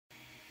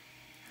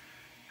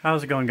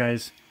How's it going,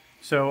 guys?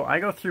 So I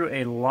go through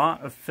a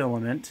lot of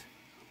filament,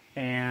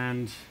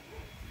 and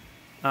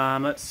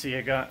let's see,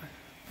 I got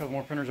a couple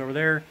more printers over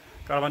there,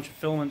 got a bunch of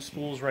filament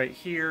spools right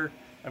here,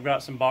 I've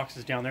got some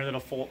boxes down there that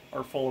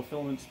are full of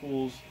filament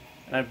spools,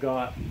 and I've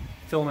got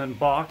filament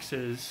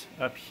boxes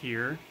up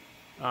here,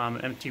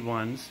 empty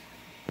ones,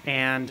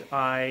 and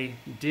I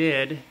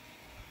did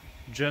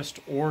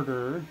just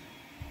order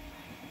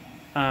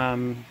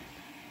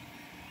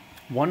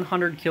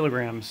 100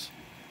 kilograms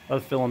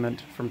of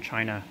filament from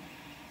China,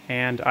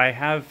 and I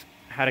have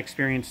had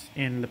experience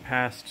in the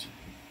past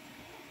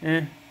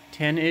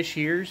 10-ish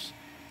years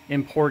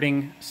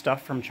importing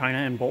stuff from China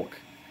in bulk,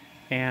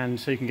 and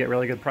so you can get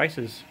really good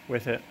prices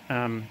with it. So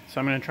I'm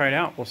going to try it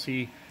out. We'll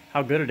see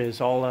how good it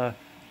is. I'll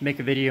make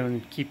a video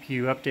and keep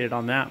you updated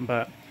on that,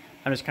 but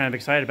I'm just kind of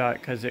excited about it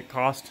because it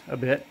cost a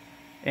bit,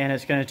 and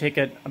it's going to take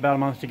it about a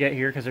month to get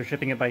here because they're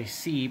shipping it by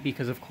sea,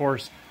 because of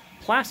course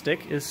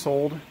plastic is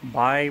sold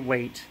by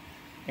weight.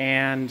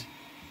 And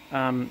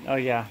oh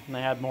yeah, and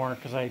I had more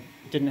because I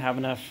didn't have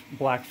enough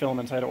black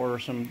filaments. I had to order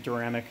some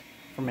Duramic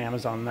from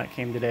Amazon. That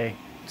came today,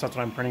 so that's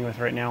what I'm printing with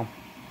right now.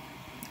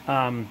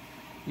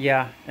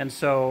 Yeah, and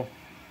so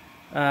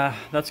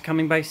that's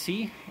coming by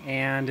sea,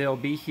 and it'll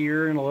be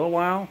here in a little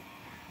while.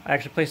 I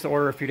actually placed the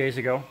order a few days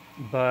ago,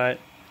 but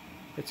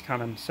it's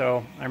coming,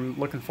 so I'm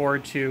looking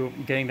forward to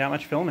getting that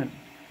much filament.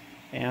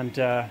 And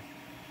I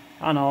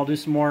don't know, I'll do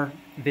some more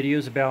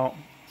videos about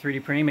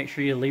 3D printing. Make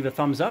sure you leave a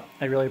thumbs up.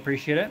 I really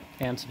appreciate it.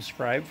 And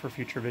subscribe for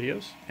future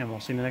videos. And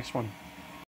we'll see you in the next one.